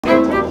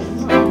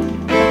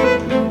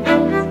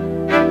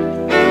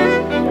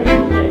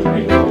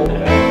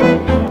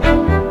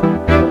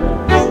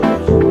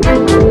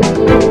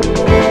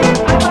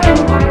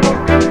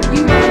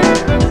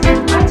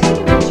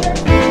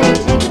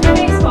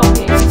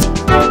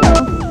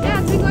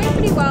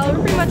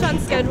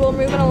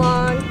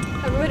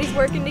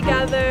working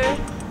together.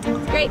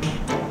 It's great.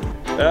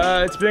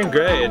 It's been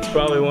great. It's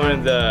probably one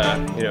of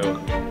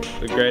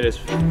the greatest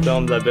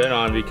films I've been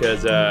on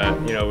because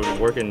we're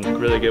working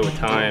really good with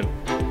time,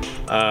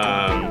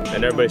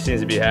 and everybody seems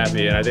to be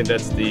happy. And I think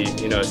that's the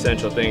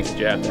essential things that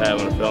you have to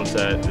have on a film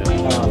set.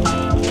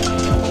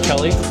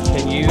 Kelly,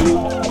 can you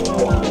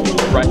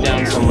write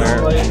down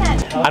somewhere?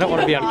 I don't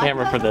want to be on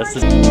camera for this.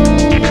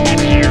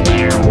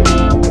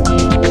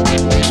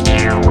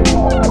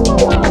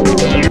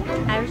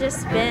 I've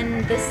just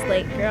been the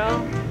slate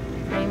girl,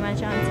 pretty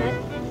much on set.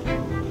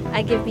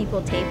 I give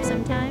people tape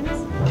sometimes.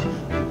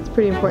 It's a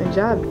pretty important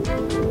job.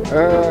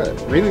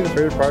 Really the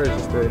favorite part is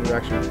just the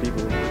interaction with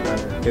people.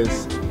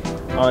 Because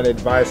on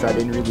advice, I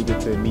didn't really get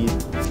to meet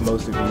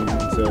most of you,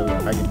 so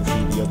I get to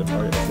see the other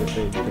part of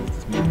SFA because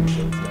it's meeting,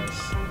 so it's nice.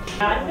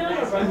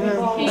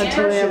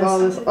 Until we have all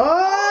this. Oh!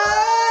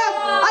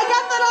 I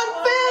got that on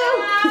film!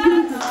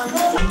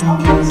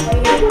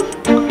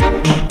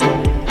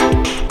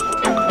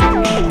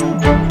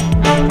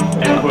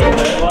 And put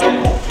that light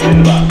in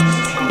the box.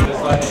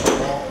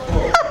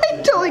 I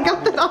totally got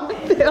that on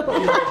film.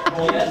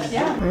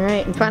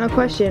 Alright, and final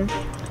question.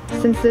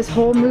 Since this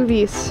whole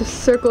movie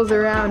circles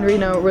around,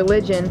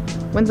 religion,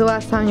 when's the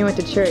last time you went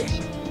to church?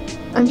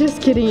 I'm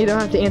just kidding, you don't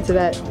have to answer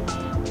that.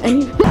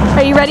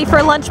 Are you ready for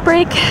a lunch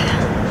break?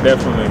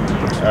 Definitely.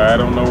 I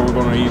don't know what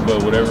we're going to eat,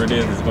 but whatever it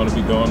is, it's going to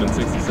be gone in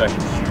 60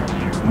 seconds.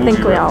 I think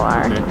we all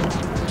are. Okay.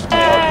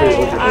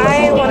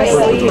 I want to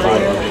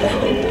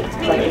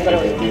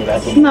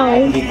sleep.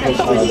 No.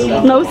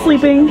 No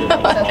sleeping.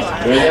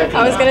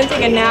 I was going to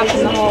take a nap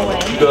in the hallway.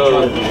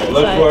 So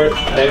look for it.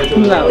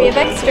 No. We have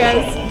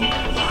extras.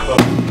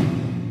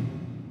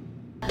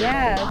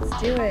 Yeah, let's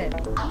do it.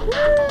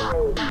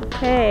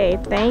 Okay,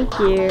 thank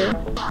you.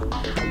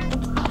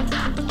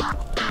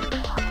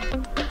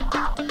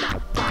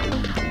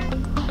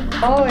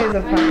 Always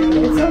a fun.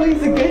 It's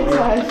always a good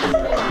time.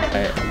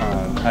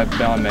 I've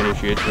been on many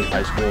shoots in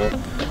high school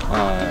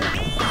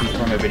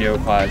for my video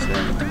class,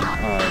 and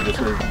this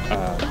was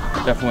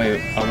definitely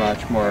a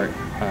much more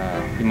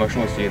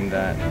emotional scene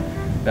than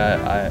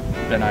I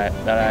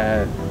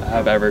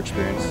have ever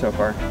experienced so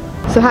far.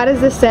 So how does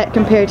this set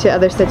compare to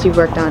other sets you've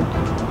worked on?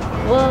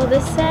 Well,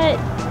 this set,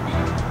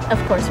 of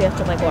course, we have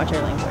to watch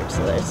our language,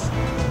 so there's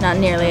not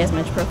nearly as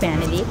much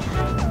profanity.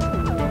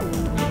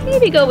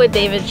 Maybe go with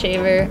David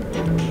Shaver.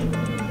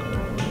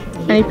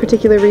 Any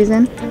particular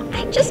reason?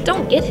 I just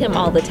don't get him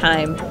all the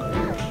time.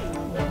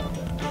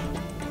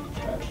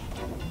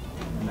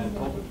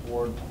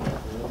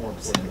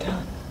 Sit down.